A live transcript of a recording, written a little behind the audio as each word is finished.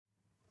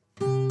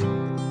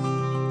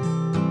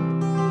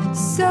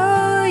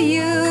So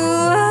you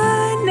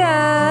wanna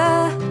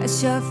a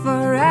show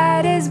for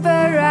writers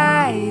but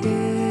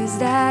writers,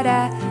 da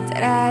da da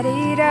da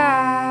dee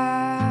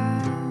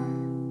da.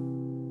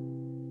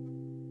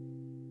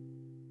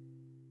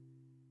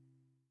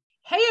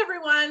 Hey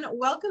everyone,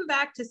 welcome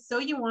back to So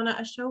You Wanna,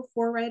 a show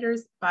for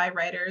writers by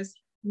writers.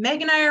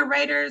 Meg and I are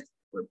writers,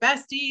 we're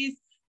besties,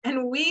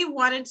 and we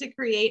wanted to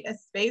create a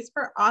space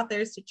for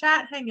authors to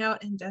chat, hang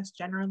out, and just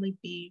generally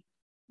be.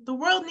 The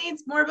world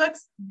needs more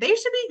books. They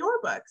should be your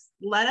books.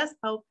 Let us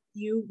help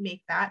you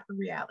make that a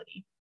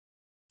reality.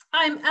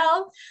 I'm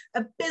Elle,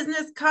 a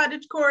business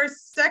cottagecore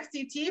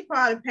sexy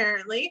teapot,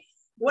 apparently.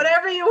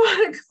 Whatever you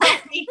want to call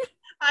me.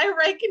 I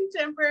write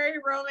contemporary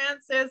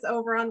romances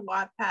over on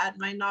Wattpad.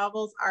 My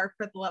novels are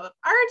For the Love of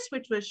Art,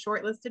 which was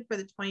shortlisted for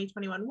the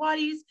 2021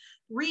 Waddies.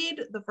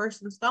 Read the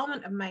first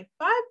installment of my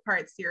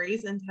 5-part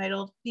series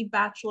entitled The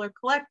Bachelor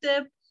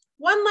Collective,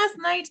 One Last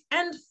Night,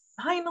 and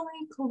finally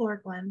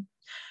Calorglen.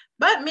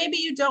 But maybe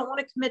you don't want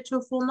to commit to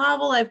a full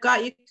novel. I've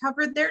got you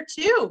covered there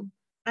too.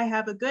 I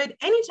have a good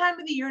any time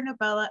of the year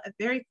novella, A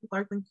Very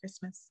Calorglen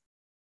Christmas.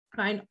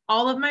 Find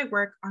all of my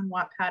work on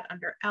Wattpad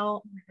under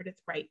Elle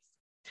Meredith Writes.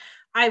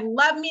 I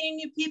love meeting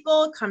new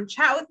people. Come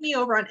chat with me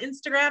over on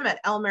Instagram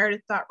at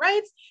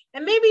lmeredith.writes.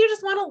 And maybe you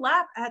just want to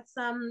laugh at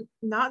some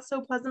not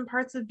so pleasant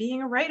parts of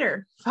being a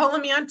writer. Follow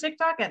me on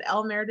TikTok at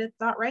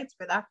lmeredith.writes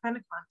for that kind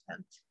of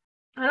content.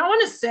 I don't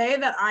want to say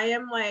that I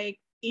am like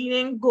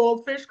eating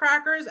goldfish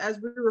crackers as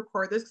we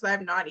record this because I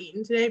have not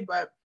eaten today,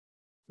 but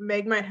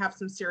Meg might have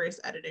some serious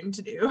editing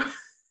to do.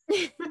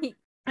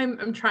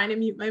 I'm trying to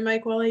mute my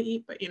mic while I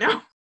eat, but you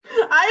know.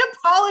 I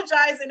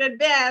apologize in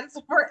advance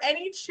for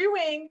any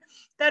chewing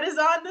that is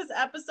on this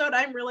episode.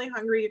 I'm really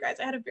hungry, you guys.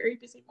 I had a very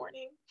busy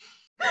morning.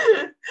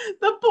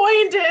 The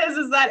point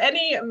is that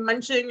any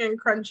munching and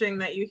crunching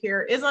that you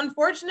hear is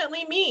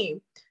unfortunately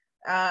me.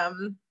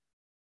 I'm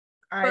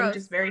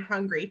just very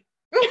hungry.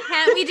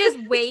 Can't we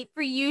just wait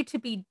for you to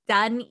be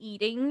done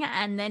eating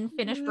and then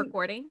finish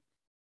recording?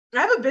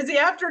 I have a busy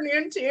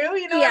afternoon too,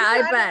 you know. Yeah, I'm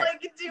I kind bet. of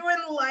like doing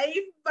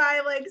life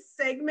by like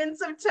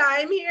segments of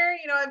time here.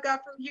 You know, I've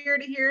got from here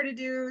to here to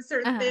do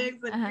certain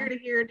things, and here to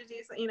here to do,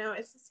 you know,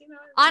 it's just, you know.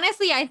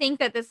 Honestly, I think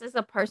that this is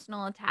a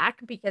personal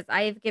attack because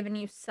I have given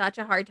you such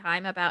a hard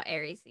time about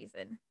Aries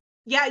season.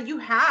 Yeah, you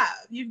have.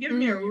 You've given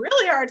me a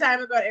really hard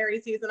time about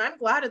Aries season. I'm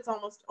glad it's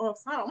almost,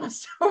 it's not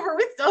almost over.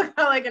 We still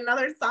got like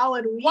another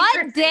solid week.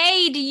 What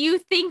day do you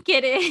think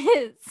it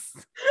is?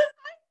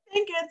 I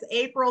think it's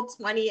April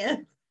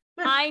 20th.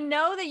 I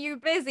know that you're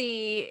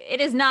busy.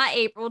 It is not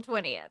April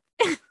 20th.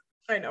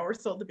 I know, we're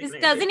still debating.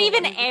 This doesn't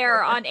even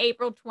air on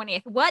April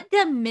 20th. What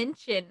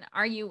dimension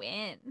are you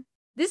in?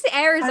 This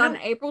airs on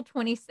April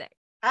 26th.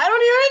 I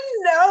don't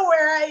even know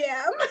where I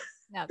am.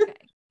 Okay.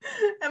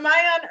 Am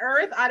I on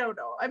Earth? I don't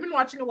know. I've been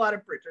watching a lot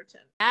of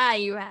Bridgerton. Yeah,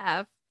 you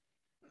have.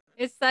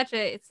 It's such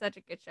a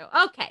good show.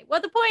 Okay.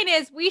 Well, the point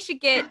is we should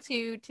get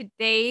to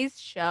today's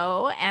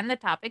show and the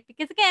topic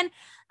because again,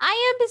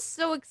 I am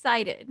so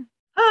excited.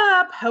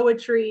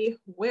 Poetry.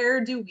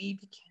 Where do we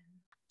begin?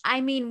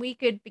 I mean, we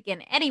could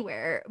begin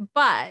anywhere,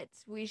 but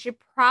we should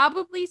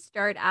probably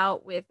start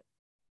out with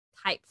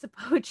types of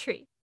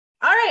poetry.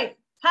 All right.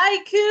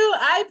 Haiku,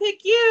 I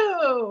pick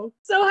you.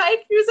 So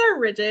haikus are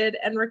rigid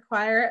and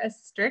require a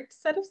strict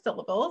set of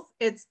syllables.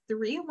 It's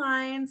 3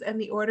 lines and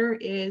the order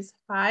is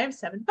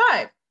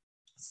 5-7-5.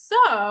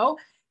 So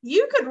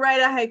you could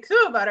write a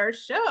haiku about our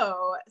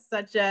show,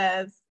 such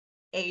as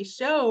a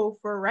show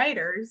for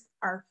writers,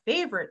 our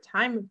favorite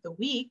time of the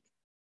week.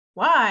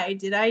 Why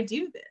did I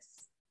do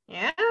this?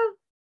 Yeah,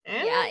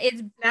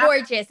 it's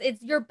gorgeous.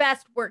 It's your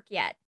best work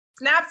yet.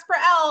 Snaps for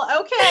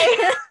Elle.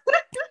 Okay.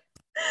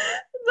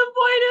 The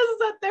point is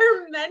that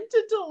they're meant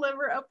to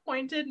deliver a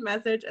pointed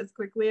message as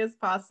quickly as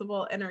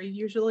possible and are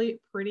usually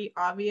pretty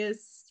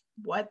obvious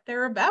what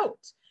they're about.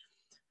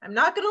 I'm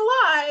not gonna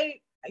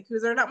lie,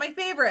 haikus are not my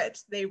favorite.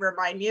 They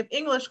remind me of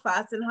English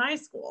class in high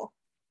school.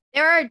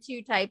 There are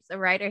 2 types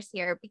of writers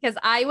here because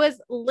I was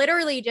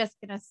literally just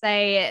going to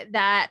say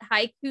that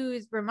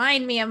haikus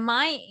remind me of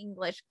my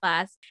English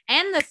class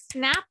and the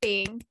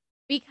snapping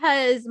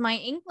because my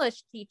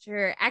English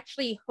teacher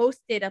actually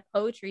hosted a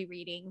poetry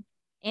reading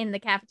in the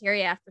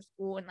cafeteria after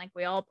school and like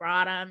we all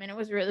brought them and it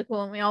was really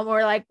cool and we all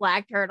wore like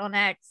black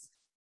turtlenecks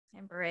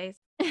and berets.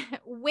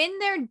 When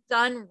they're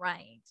done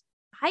right,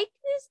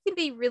 haikus can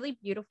be really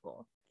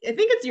beautiful. I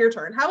think it's your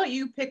turn. How about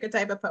you pick a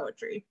type of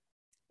poetry?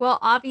 Well,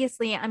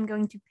 obviously, I'm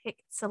going to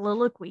pick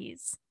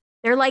soliloquies.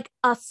 They're like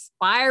a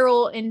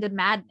spiral into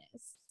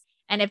madness.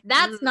 And if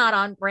that's not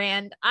on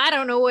brand, I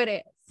don't know what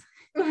is.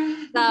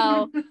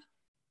 So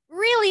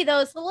really,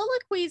 those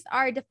soliloquies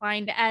are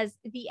defined as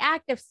the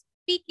act of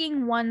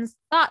speaking one's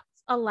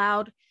thoughts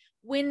aloud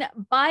when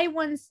by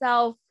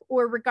oneself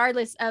or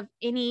regardless of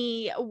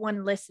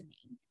anyone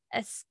listening,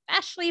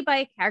 especially by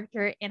a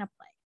character in a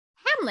play.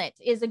 Hamlet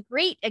is a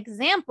great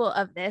example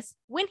of this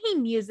when he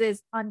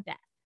muses on death.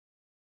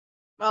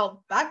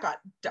 Well, that got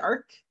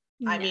dark.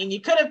 No. I mean,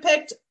 you could have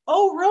picked,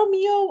 oh,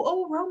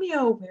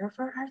 Romeo,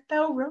 wherefore art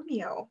thou,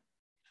 Romeo?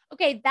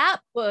 Okay,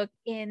 that book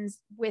ends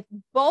with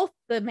both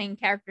the main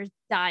characters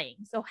dying.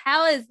 So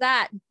how is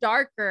that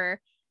darker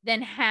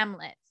than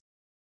Hamlet?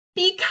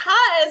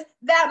 Because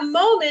that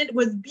moment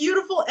was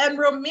beautiful and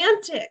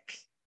romantic.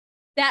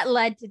 That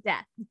led to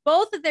death.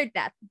 Both of their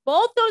deaths.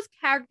 Both those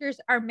characters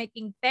are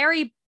making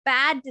very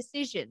bad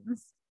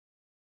decisions,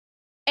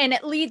 and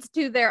it leads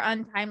to their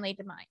untimely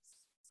demise.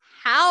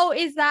 How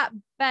is that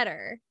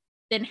better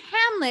than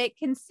Hamlet,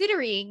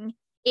 considering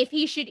if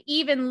he should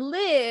even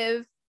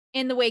live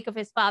in the wake of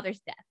his father's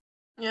death?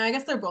 Yeah, I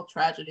guess they're both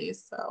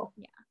tragedies, so.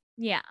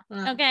 Yeah.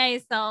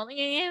 Okay, so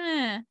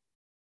yeah.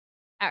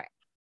 All right.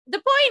 The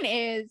point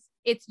is,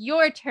 it's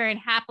your turn,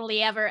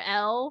 happily ever,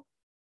 Elle.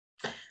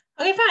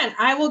 Okay, fine.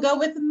 I will go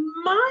with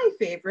my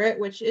favorite,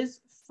 which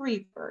is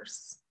free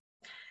verse.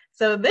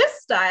 So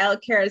this style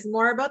cares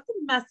more about the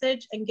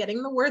message and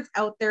getting the words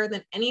out there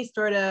than any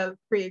sort of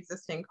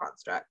pre-existing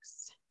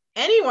constructs.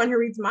 Anyone who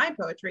reads my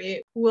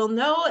poetry will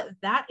know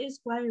that is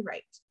what I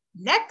write.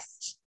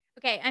 Next.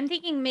 Okay, I'm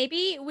thinking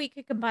maybe we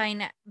could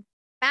combine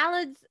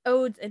ballads,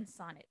 odes, and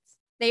sonnets.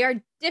 They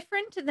are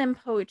different than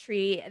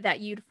poetry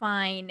that you'd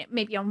find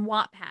maybe on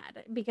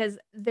Wattpad because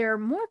they're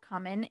more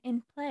common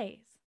in plays.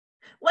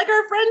 Like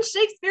our friends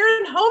Shakespeare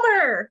and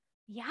Homer.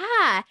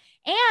 Yeah,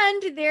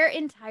 and their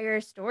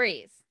entire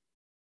stories.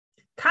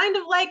 Kind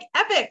of like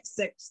epics,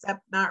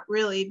 except not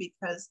really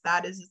because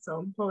that is its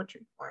own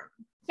poetry form.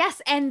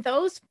 Yes, and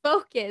those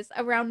focus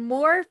around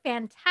more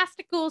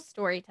fantastical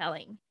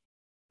storytelling.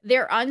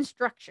 They're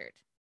unstructured.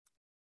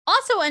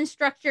 Also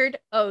unstructured,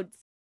 odes.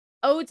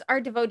 Odes are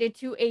devoted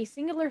to a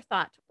singular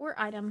thought or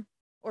item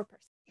or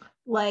person.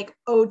 Like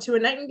Ode to a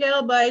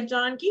Nightingale by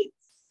John Keats.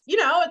 You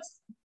know,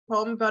 it's a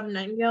poem about a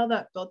nightingale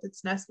that built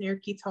its nest near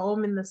Keats'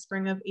 home in the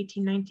spring of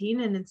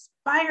 1819, and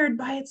inspired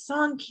by its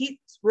song,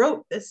 Keats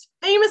wrote this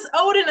famous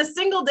ode in a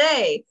single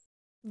day.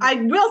 I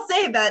will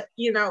say that,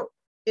 you know,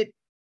 it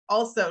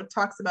also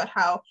talks about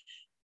how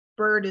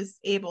bird is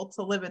able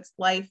to live its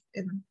life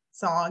in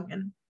song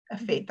and a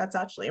fate that's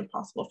actually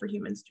impossible for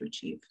humans to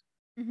achieve.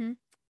 Mm-hmm.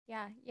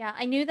 Yeah.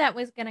 I knew that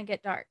was going to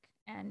get dark,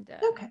 and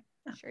Okay.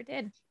 Sure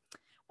did.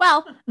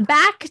 Well,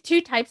 back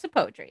to types of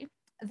poetry.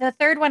 The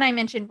third one I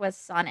mentioned was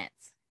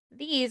sonnets.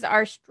 These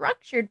are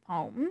structured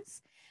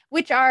poems,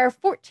 which are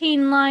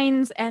 14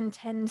 lines and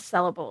 10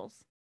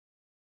 syllables.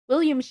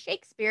 William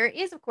Shakespeare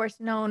is, of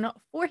course, known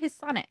for his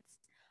sonnets.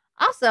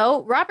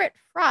 Also, Robert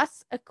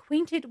Frost's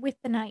Acquainted with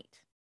the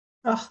Night.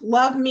 Oh,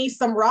 love me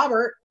some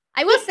Robert.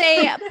 I will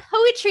say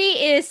poetry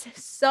is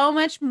so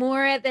much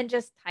more than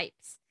just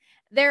types.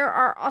 There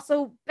are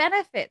also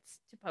benefits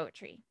to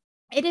poetry.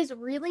 It is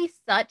really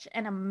such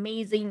an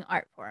amazing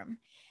art form.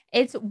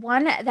 It's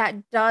one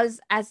that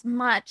does as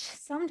much,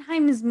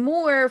 sometimes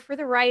more, for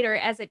the writer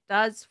as it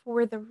does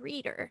for the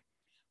reader.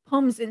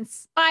 Poems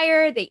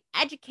inspire, they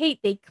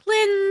educate, they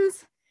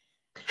cleanse.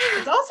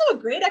 It's also a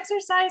great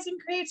exercise in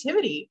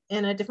creativity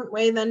in a different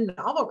way than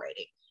novel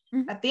writing.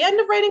 Mhm. At the end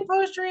of writing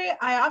poetry,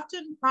 I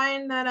often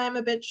find that I'm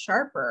a bit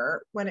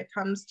sharper when it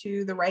comes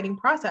to the writing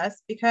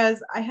process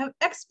because I have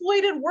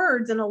exploited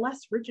words in a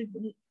less rigid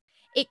way.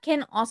 It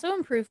can also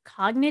improve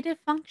cognitive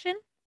function,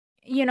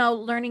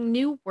 learning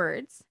new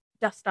words,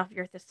 dust off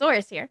your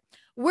thesaurus here,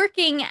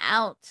 working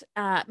out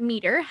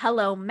meter,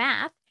 hello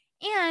math,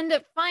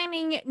 and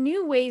finding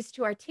new ways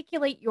to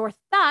articulate your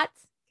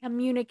thoughts,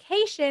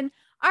 communication,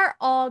 are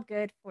all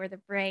good for the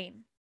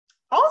brain.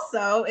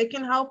 Also, it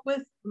can help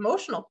with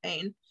emotional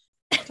pain.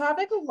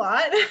 Topic a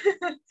lot,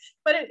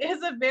 but it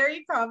is a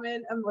very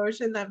common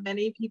emotion that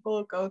many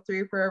people go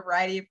through for a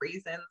variety of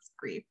reasons.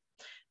 Grief.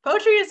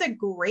 Poetry is a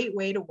great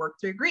way to work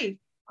through grief.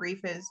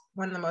 Grief is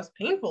one of the most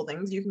painful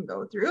things you can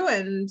go through,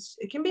 and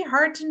it can be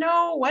hard to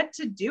know what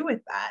to do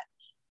with that.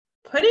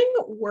 Putting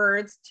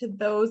words to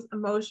those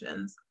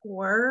emotions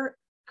or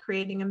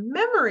creating a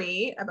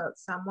memory about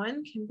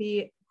someone can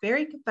be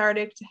very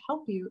cathartic to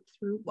help you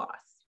through loss.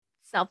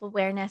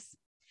 Self-awareness.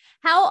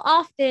 How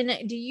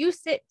often do you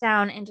sit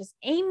down and just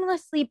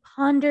aimlessly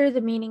ponder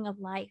the meaning of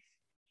life?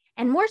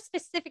 And more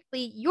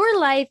specifically, your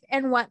life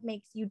and what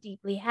makes you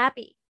deeply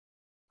happy?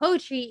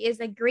 Poetry is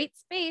a great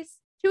space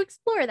to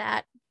explore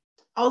that.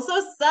 Also,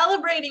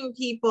 celebrating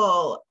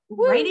people.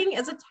 Woo. Writing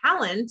is a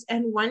talent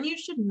and one you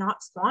should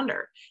not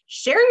squander.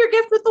 Share your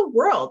gift with the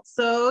world.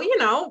 So,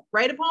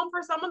 write a poem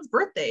for someone's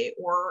birthday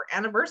or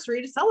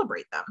anniversary to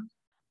celebrate them.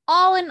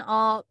 All in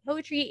all,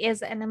 poetry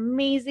is an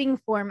amazing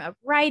form of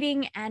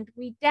writing, and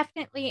we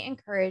definitely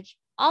encourage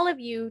all of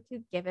you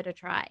to give it a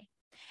try.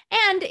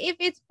 And if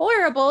it's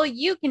horrible,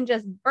 you can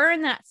just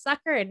burn that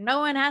sucker and no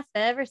one has to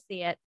ever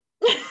see it.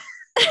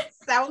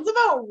 Sounds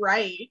about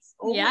right.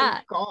 Oh Yeah.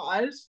 my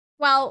gosh.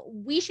 Well,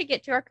 we should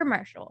get to our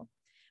commercial.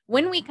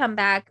 When we come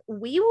back,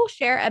 we will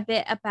share a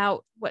bit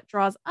about what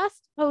draws us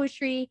to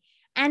poetry,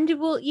 and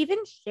we'll even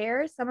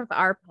share some of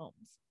our poems.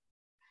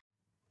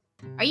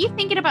 Are you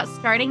thinking about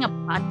starting a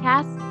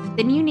podcast?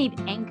 Then you need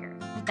Anchor.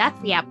 That's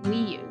the app we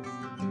use.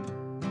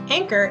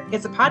 Anchor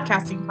is a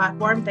podcasting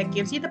platform that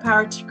gives you the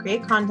power to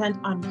create content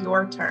on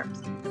your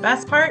terms. The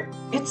best part,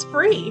 it's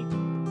free.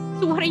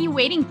 So what are you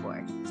waiting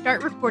for?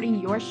 Start recording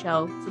your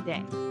show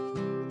today.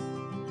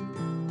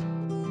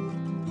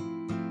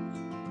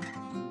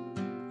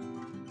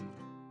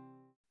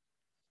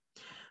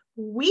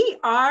 We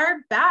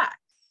are back.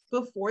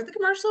 Before the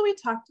commercial, we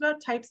talked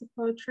about types of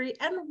poetry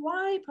and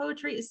why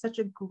poetry is such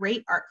a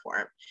great art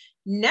form.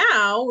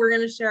 Now we're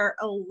going to share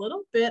a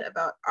little bit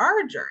about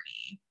our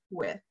journey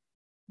with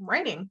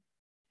writing.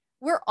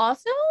 We're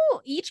also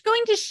each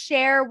going to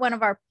share one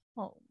of our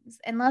poems,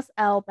 unless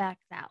Elle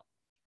backs out.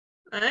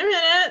 I'm in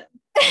it.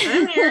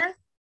 I'm here.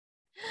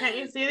 Can't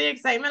you see the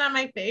excitement on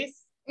my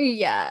face?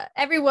 Yeah,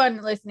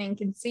 everyone listening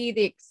can see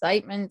the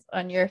excitement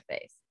on your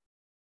face.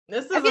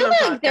 This is I feel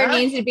like there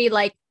needs to be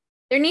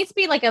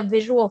like a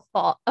visual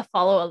a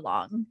follow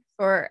along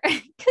for,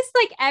 because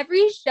like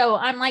every show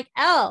I'm like,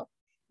 Elle,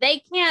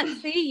 they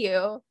can't see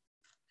you.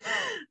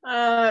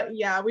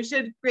 Yeah, we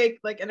should create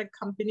like an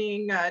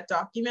accompanying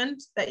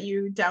document that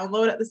you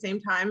download at the same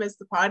time as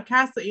the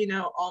podcast, so you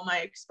know all my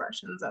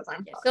expressions as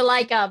I'm talking. So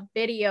like a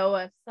video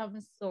of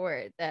some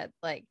sort that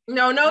like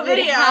no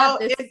video.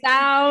 It's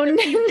sound.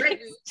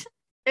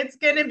 It's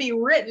gonna be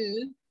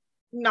written,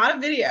 not a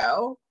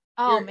video.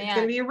 Oh man, it's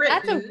gonna be written.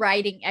 That's a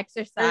writing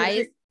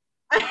exercise.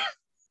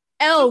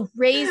 Elle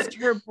raised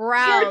her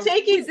brows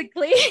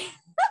physically.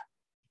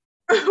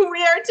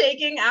 We are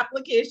taking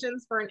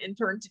applications for an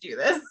intern to do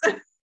this.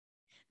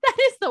 That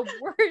is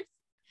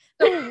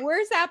the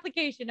worst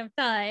application of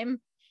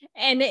time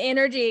and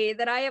energy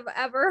that I have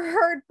ever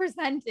heard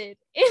presented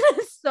in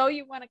a So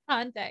You Want to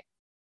context.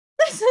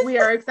 We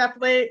are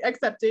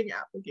accepting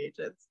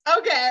applications.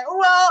 Okay,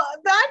 well,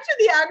 back to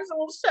the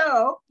actual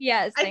show.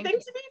 Yes. I think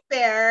to be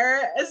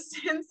fair,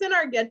 since in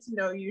our Get to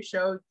Know You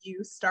show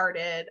you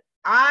started,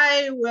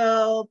 I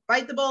will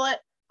bite the bullet.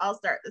 I'll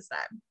start this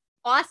time.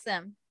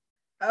 Awesome.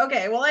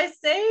 Okay, well, I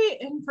say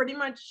in pretty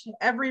much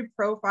every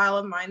profile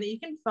of mine that you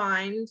can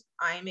find,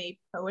 I'm a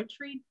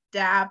poetry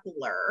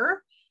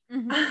dabbler.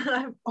 Mm-hmm.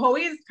 I've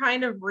always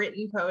kind of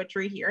written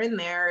poetry here and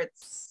there.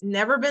 It's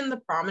never been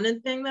the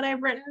prominent thing that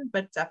I've written,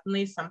 but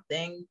definitely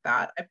something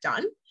that I've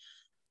done.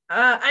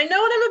 I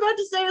know what I'm about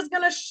to say is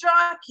going to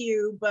shock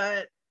you,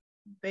 but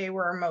they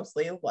were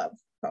mostly love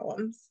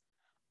poems.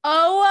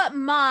 Oh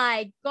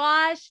my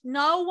gosh,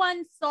 no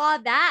one saw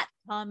that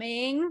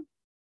coming.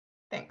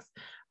 Thanks.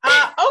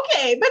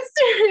 Okay, but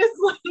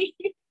seriously,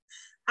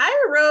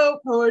 I wrote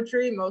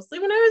poetry mostly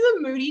when I was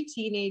a moody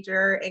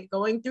teenager and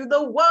going through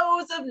the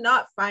woes of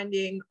not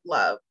finding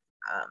love.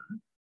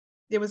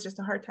 It was just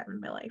a hard time in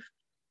my life.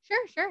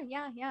 Sure.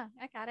 Yeah,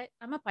 I got it.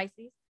 I'm a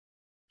Pisces.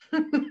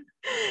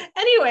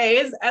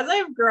 Anyways, as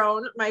I've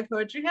grown, my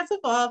poetry has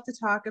evolved to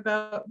talk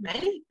about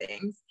many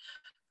things.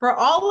 For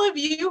all of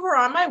you who are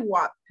on my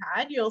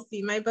Wattpad, you'll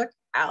see my book,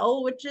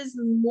 Elle, which is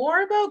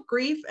more about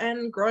grief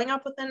and growing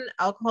up with an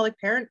alcoholic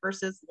parent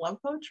versus love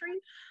poetry.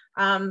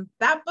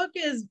 That book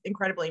is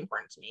incredibly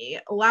important to me.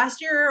 Last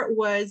year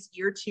was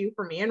year 2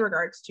 for me in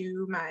regards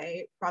to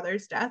my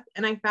father's death,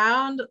 and I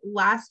found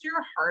last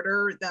year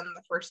harder than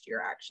the first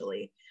year,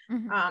 actually.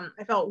 Mm-hmm.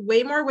 I felt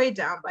way more weighed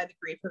down by the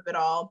grief of it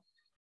all.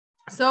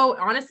 So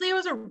honestly, it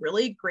was a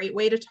really great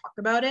way to talk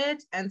about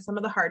it and some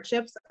of the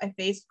hardships I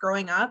faced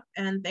growing up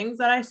and things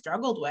that I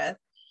struggled with.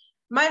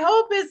 My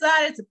hope is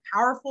that it's a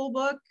powerful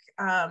book.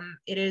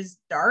 It is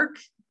dark,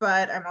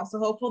 but I'm also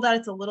hopeful that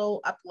it's a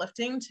little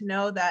uplifting to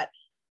know that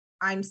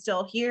I'm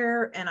still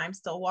here and I'm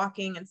still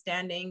walking and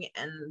standing,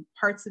 and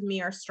parts of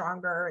me are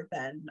stronger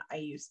than I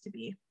used to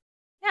be.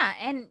 Yeah,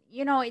 and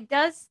it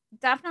does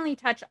definitely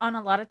touch on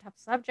a lot of tough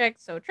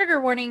subjects, so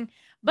trigger warning,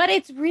 but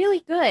it's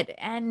really good.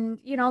 And,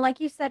 like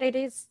you said, it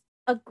is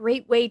a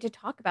great way to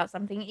talk about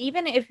something,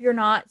 even if you're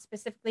not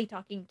specifically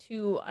talking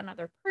to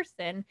another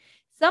person.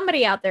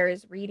 Somebody out there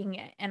is reading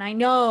it, and I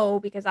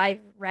know because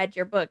I've read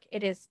your book,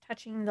 it is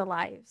touching the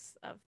lives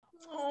of.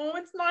 Oh,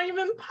 it's not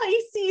even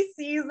Pisces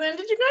season.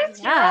 Did you guys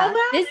hear all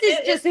that? This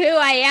is just who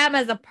I am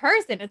as a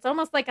person. It's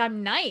almost like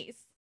I'm nice.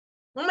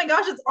 Oh my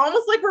gosh, it's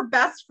almost like we're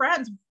best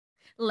friends.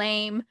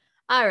 Lame.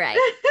 All right.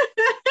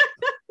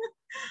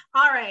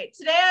 All right.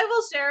 Today I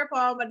will share a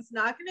poem, but it's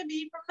not going to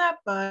be from that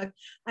book.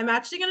 I'm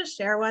actually going to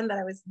share one that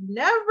I was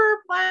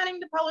never planning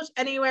to publish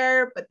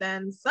anywhere, but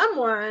then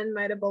someone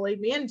might have bullied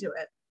me into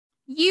it.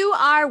 You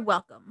are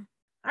welcome.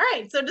 All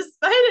right. So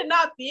despite it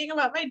not being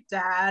about my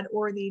dad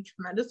or the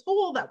tremendous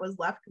hole that was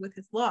left with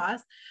his loss,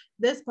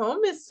 this poem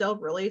is still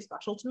really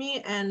special to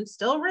me and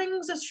still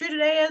rings as true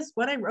today as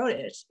when I wrote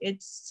it.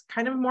 It's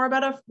kind of more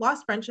about a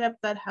lost friendship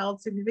that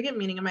held significant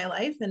meaning in my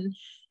life. And,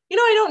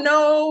 I don't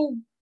know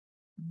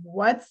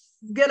what's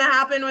going to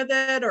happen with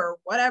it or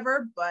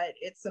whatever, but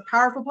it's a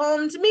powerful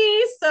poem to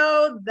me.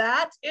 So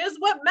that is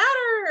what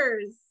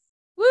matters.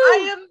 Woo.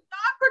 I am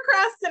not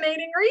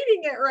procrastinating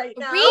reading it right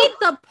now. Read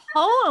the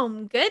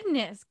poem.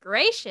 Goodness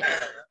gracious.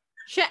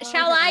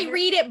 Shall I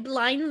read it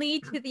blindly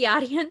to the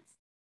audience?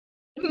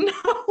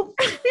 No.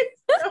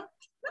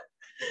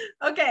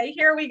 Okay,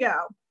 here we go.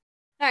 All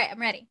right, I'm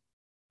ready.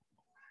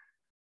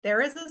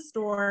 There is a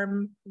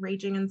storm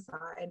raging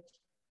inside.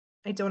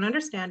 I don't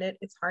understand it.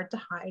 It's hard to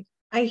hide.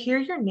 I hear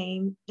your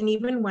name, and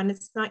even when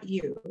it's not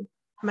you,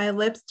 my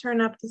lips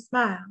turn up to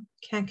smile.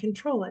 Can't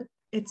control it.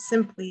 It's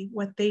simply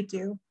what they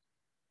do.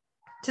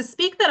 To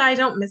speak that I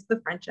don't miss the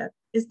friendship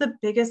is the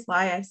biggest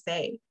lie I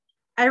say.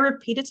 I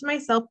repeat it to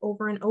myself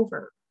over and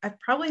over. I've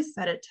probably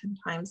said it 10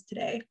 times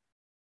today.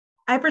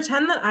 I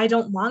pretend that I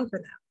don't long for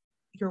them.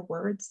 Your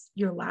words,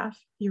 your laugh,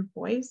 your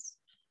voice.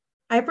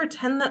 I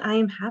pretend that I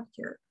am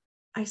happier.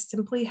 I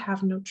simply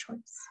have no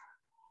choice.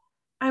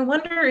 I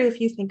wonder if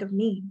you think of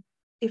me,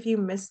 if you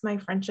miss my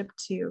friendship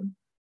too.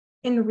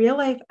 In real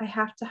life, I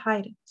have to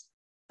hide it,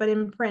 but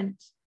in print,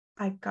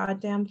 I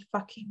goddamn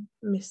fucking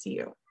miss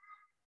you.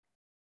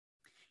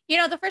 You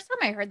know, the first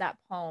time I heard that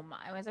poem,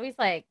 I was always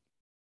like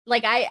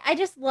I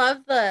just love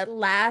the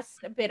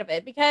last bit of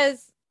it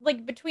because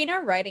like between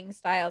our writing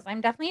styles,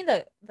 I'm definitely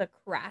the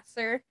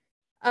crasser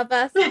of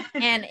us.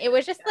 And it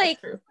was just like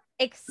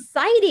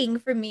exciting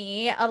for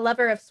me, a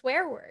lover of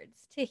swear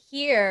words, to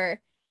hear,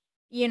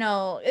 you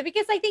know,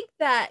 because I think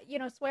that, you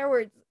know, swear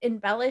words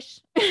embellish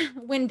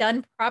when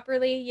done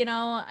properly, you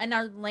know, in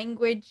our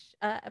language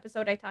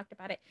episode, I talked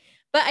about it.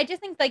 But I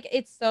just think like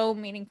it's so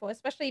meaningful,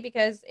 especially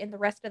because in the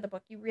rest of the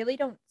book, you really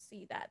don't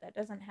see that. That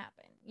doesn't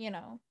happen, you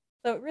know?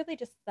 So it really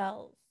just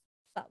sells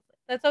it.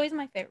 That's always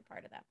my favorite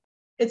part of that.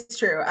 It's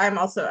true. I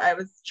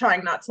was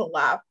trying not to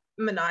laugh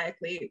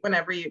maniacally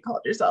whenever you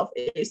called yourself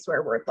a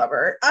swear word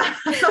lover.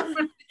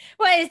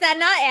 What, is that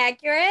not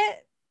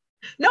accurate?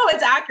 No,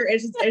 it's accurate.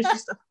 It's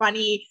just a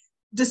funny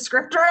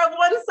descriptor of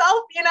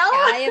oneself, you know?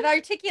 Yeah, I have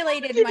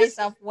articulated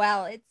myself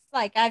well. It's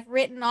like I've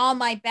written all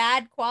my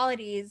bad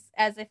qualities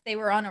as if they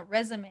were on a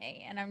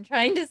resume, and I'm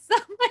trying to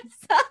sell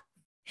myself.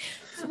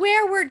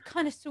 Swear word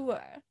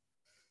connoisseur.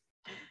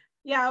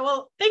 Yeah,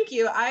 well, thank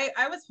you.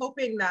 I was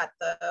hoping that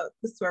the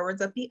swear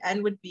words at the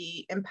end would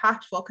be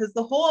impactful because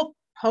the whole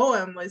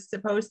poem was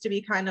supposed to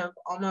be kind of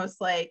almost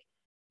like,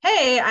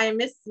 hey, I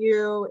miss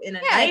you in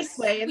a nice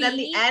way. And then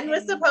the end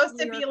was supposed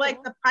to be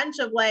like the punch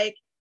of like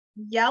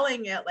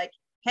yelling it, like,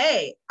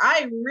 hey,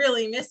 I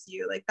really miss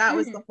you. Like that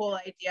was the whole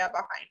idea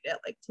behind it,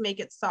 like to make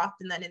it soft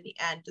and then in the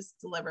end just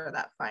deliver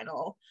that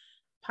final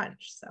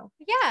punch. So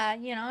yeah,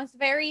 you know, it's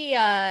very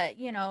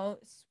you know,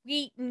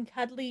 sweet and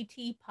cuddly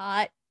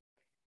teapot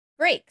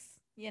breaks,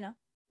 you know.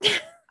 I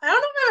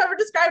don't know if I've ever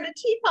described a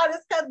teapot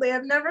as cuddly.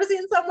 I've never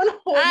seen someone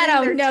holding I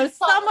don't know.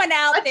 Someone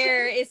out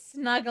there is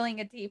snuggling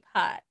a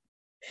teapot.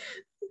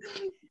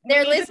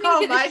 They're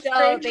listening to the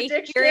show. They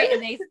hear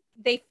it and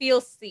they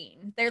feel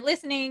seen. They're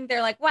listening.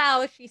 They're like,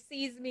 wow, she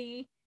sees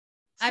me.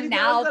 I'm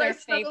now their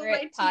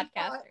favorite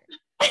podcaster.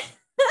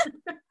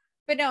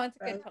 But no, it's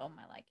a good poem.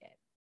 I like it.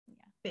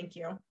 Yeah. Thank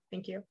you.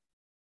 Thank you.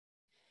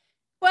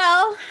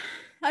 Well,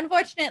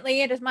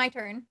 unfortunately, it is my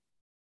turn.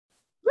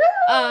 Woo!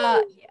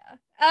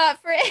 Yeah.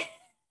 For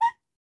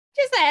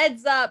just a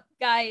heads up,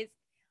 guys.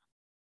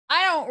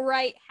 I don't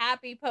write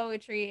happy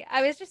poetry.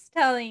 I was just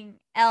telling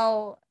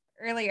Elle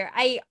earlier.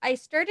 I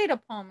started a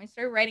poem. I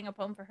started writing a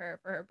poem for her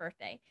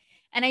birthday.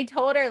 And I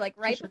told her like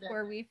right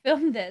before we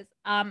filmed this,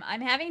 I'm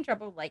having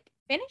trouble like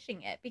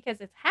finishing it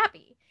because it's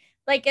happy.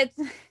 Like it's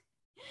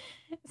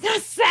so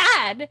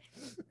sad.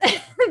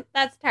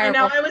 That's terrible.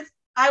 I know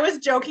I was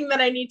joking that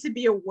I need to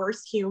be a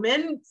worse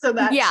human so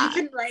that she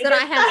can write so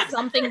that I have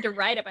something to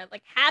write about.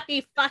 Like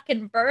happy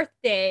fucking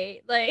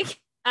birthday.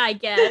 Like I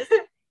guess.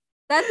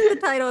 That's the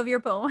title of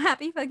your poem.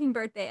 Happy fucking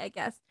birthday, I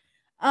guess.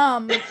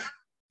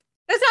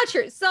 That's not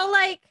true. So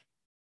like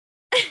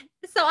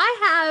so I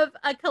have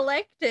a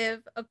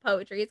collective of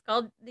poetry. It's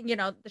called, you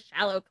know, the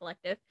Shallow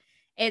Collective.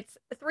 It's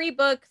 3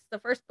 books. The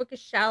first book is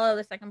Shallow.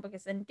 The second book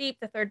is In Deep.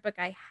 The third book,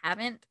 I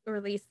haven't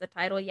released the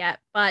title yet,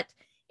 but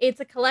it's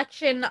a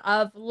collection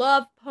of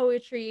love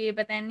poetry.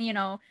 But then, you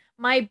know,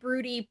 my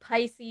broody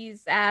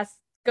Pisces ass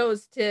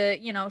goes to,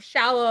 you know,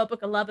 Shallow, a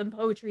book of love and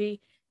poetry,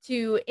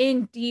 to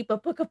In Deep, a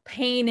book of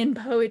pain and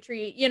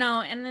poetry, you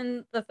know, and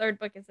then the third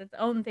book is its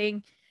own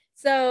thing.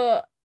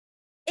 So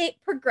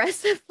it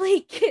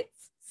progressively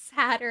gets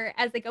sadder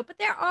as they go, but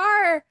there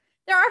are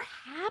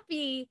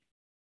happy,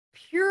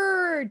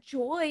 pure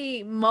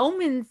joy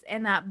moments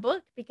in that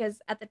book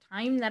because at the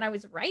time that I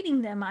was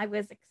writing them, I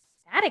was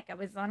ecstatic. I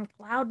was on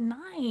cloud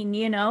 9,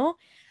 you know.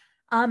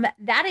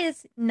 That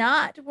is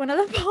not one of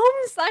the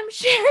poems I'm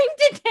sharing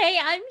today.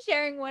 I'm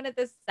sharing one of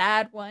the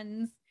sad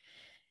ones.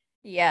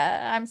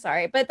 Yeah, I'm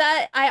sorry, but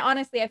that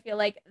I feel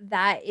like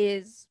that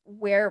is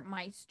where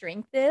my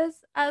strength is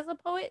as a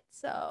poet.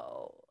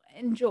 So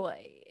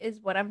enjoy is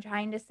what I'm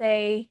trying to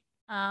say.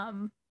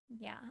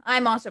 Yeah,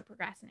 I'm also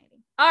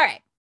procrastinating. All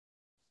right.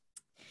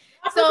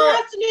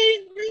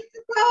 Procrastinating, read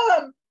the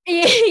poem.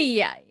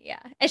 Yeah.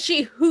 As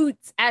she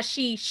hoots, as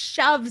she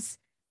shoves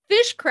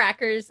fish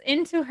crackers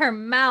into her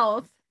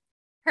mouth.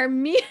 Her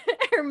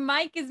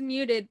mic is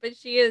muted, but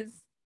she is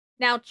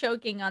now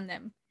choking on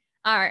them.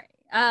 All right.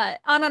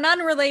 On an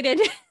unrelated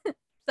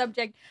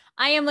subject,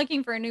 I am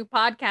looking for a new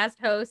podcast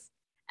host.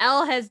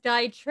 Elle has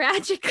died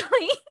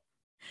tragically.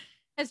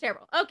 That's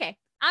terrible. Okay,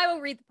 I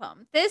will read the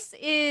poem. This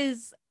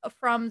is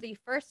from the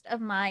first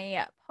of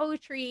my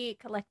poetry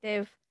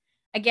collective.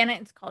 Again,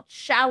 it's called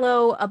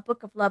Shallow, a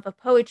book of love of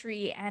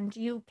poetry, and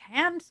you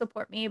can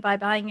support me by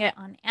buying it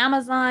on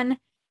Amazon.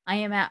 I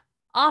am at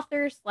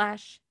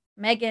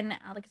author/Megan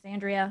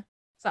Alexandria.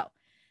 So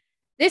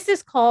this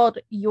is called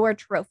Your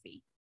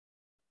Trophy.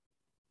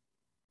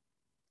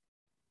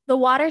 The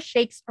water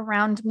shakes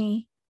around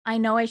me. I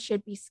know I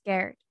should be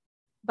scared,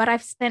 but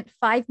I've spent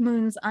 5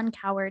 moons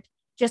uncowered,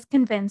 just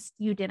convinced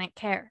you didn't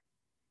care.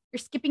 You're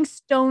skipping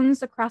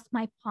stones across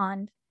my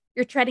pond.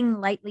 You're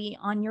treading lightly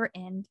on your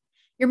end.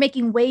 You're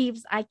making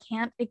waves I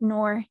can't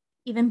ignore,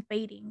 even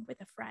baiting with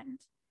a friend.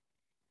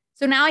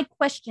 So now I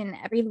question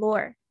every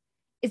lure.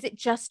 Is it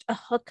just a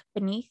hook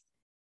beneath?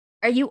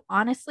 Are you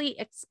honestly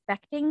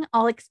expecting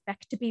I'll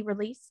expect to be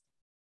released?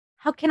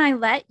 How can I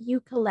let you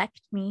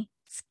collect me,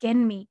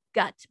 skin me,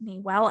 gut me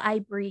while I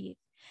breathe?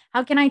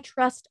 How can I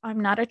trust I'm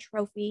not a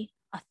trophy,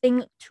 a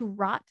thing to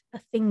rot, a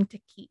thing to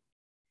keep?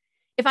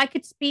 If I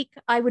could speak,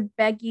 I would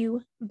beg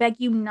you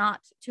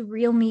not to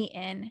reel me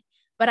in,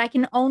 but I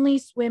can only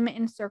swim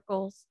in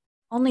circles,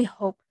 only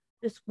hope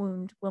this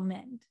wound will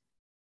mend.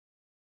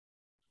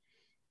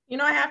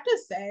 I have to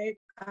say,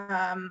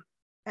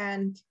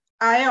 and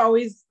I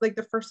always, like,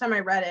 the first time I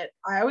read it,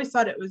 I always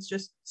thought it was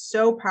just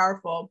so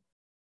powerful.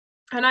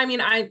 And I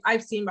mean,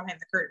 I've seen behind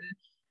the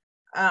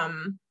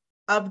curtain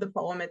of the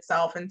poem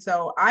itself. And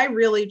so I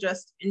really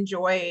just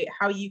enjoy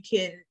how you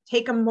can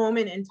take a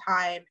moment in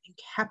time and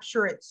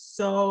capture it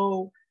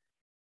so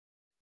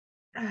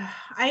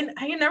I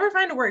can never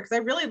find a word because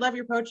I really love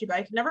your poetry, but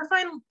I can never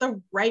find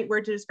the right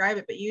word to describe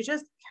it. But you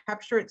just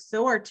capture it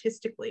so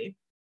artistically.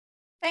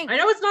 Thanks. I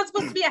know it's not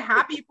supposed to be a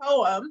happy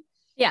poem.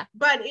 Yeah.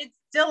 But it's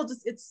still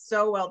just, it's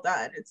so well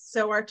done. It's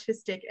so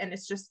artistic and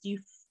it's just, you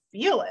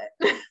feel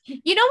it.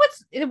 You know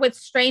what's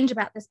strange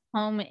about this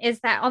poem is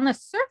that on the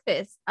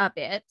surface of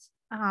it,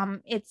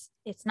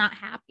 it's not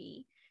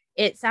happy.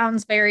 It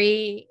sounds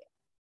very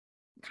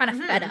kind of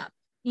fed up.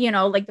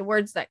 Like the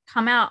words that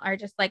come out are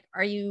just like,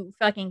 are you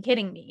fucking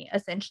kidding me,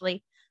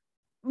 essentially.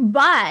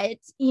 But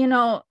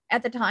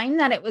at the time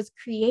that it was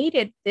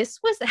created, this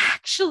was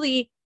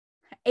actually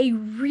a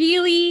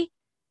really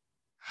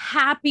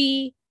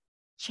happy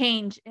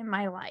change in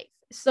my life.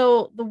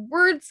 So the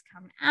words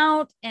come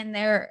out and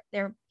they're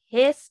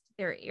pissed,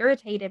 they're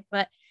irritated,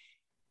 but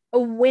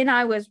when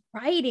I was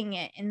writing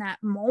it in that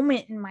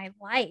moment in my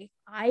life,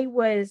 I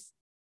was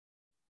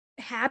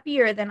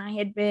happier than I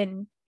had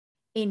been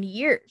in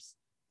years,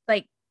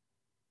 like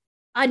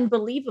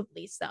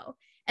unbelievably so.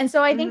 And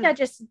so I think that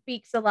just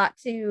speaks a lot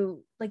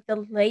to like the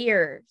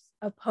layers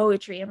of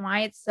poetry and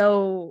why it's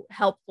so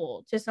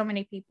helpful to so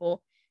many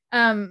people.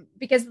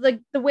 Because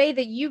the way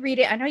that you read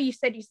it, I know you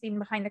said you've seen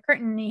behind the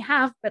curtain and you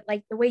have, but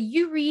like the way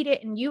you read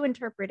it and you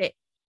interpret it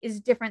is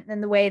different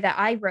than the way that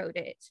I wrote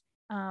it.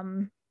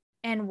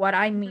 And what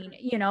I mean,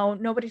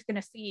 nobody's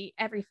going to see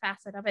every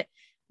facet of it,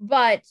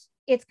 but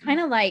it's kind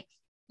of like,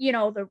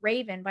 The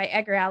Raven by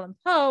Edgar Allan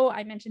Poe.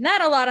 I mentioned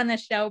that a lot on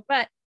this show,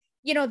 but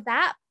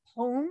that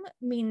poem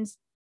means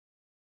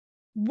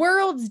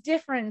worlds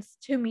difference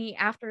to me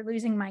after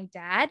losing my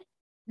dad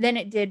than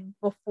it did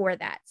before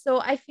that. So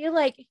I feel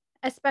like,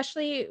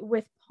 especially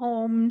with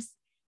poems,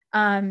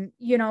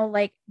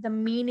 like the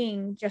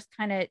meaning just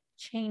kind of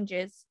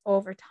changes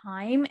over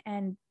time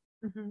and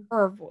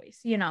her voice,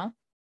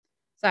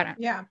 So I don't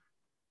know.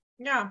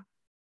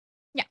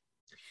 Yeah.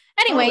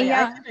 Anyway, totally.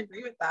 yeah. I can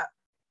agree with that.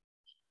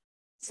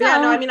 So,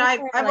 yeah, no, I mean,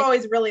 I've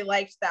always really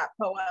liked that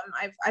poem.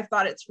 I've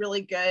thought it's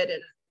really good.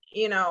 And,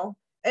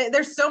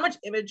 there's so much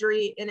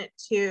imagery in it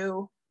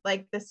too,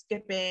 like the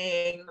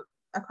skipping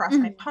across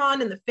my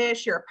pond and the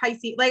fish, you're a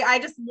Pisces. Like, I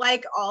just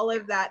like all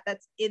of that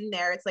that's in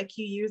there. It's like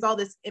you use all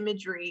this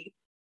imagery.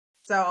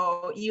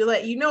 So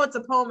it's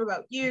a poem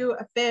about you,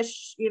 a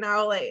fish,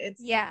 like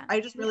it's, I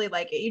just really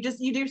like it.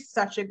 You do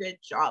such a good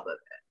job of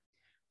it.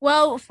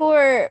 Well,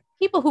 for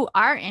people who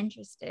are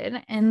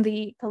interested in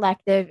the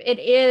collective, it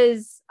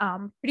is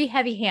pretty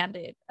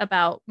heavy-handed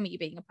about me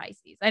being a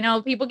Pisces. I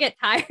know people get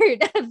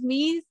tired of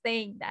me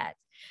saying that.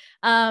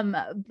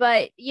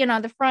 But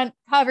the front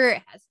cover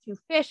has 2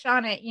 fish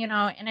on it,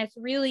 and it's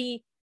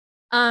really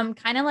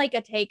kind of like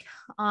a take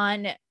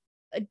on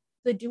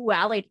the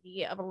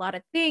duality of a lot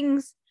of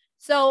things.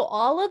 So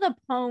all of the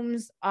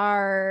poems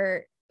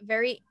are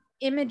very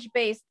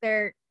image-based.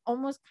 They're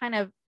almost kind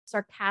of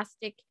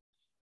sarcastic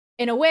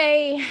in a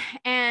way,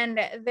 and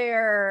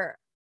they're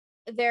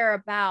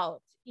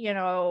about,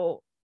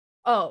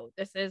 oh,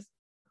 this is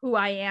who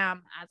I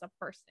am as a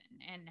person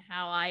and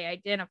how I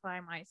identify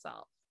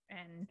myself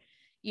and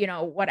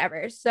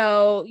whatever.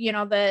 So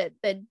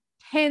the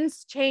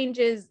tense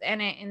changes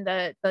and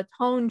the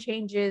tone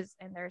changes,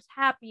 and there's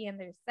happy and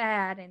there's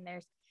sad and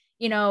there's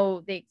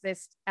they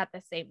exist at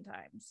the same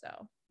time.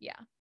 So yeah.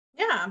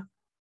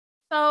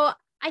 So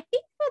I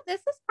think that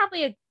this is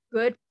probably a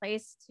good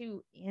place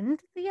to end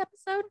the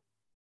episode.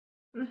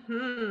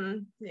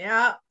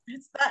 Yeah,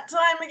 it's that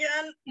time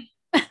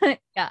again.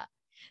 Yeah,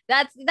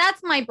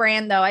 that's my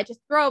brand though. I just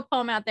throw a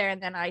poem out there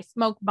and then I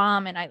smoke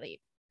bomb and I leave.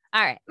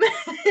 All right.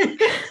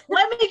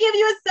 Let me give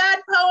you a sad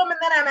poem and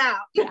then I'm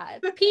out. Yeah,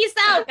 peace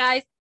out,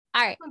 guys.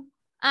 All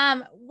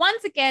right.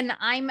 Once again,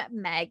 I'm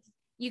Meg.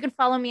 You can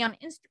follow me on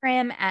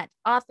Instagram at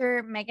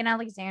author Megan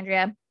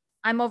Alexandria.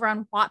 I'm over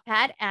on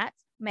Wattpad at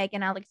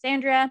Megan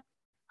Alexandria.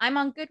 I'm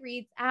on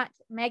Goodreads at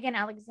Megan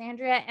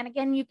Alexandria. And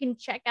again, you can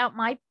check out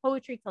my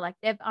poetry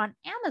collective on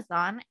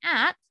Amazon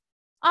at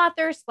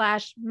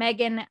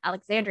author/Megan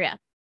Alexandria.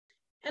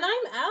 And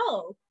I'm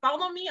Elle.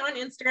 Follow me on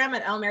Instagram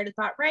at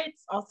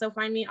elmeredith.writes. Also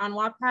find me on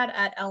Wattpad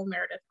at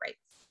elmeredithwrites.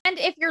 And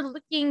if you're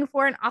looking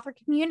for an author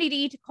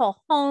community to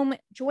call home,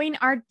 join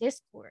our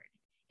Discord.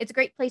 It's a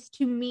great place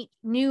to meet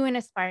new and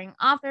aspiring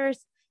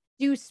authors,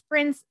 do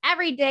sprints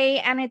every day,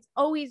 and it's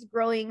always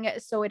growing,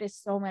 so it is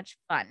so much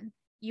fun.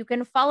 You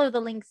can follow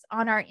the links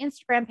on our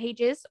Instagram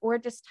pages or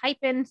just type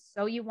in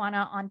So You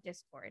Wanna on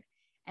Discord,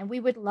 and we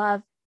would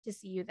love to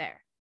see you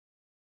there.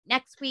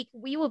 Next week,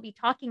 we will be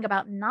talking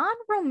about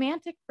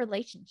non-romantic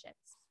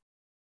relationships.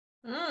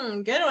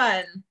 Good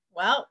one.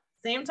 Well,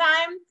 same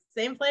time,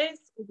 same place.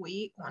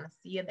 We want to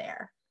see you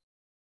there.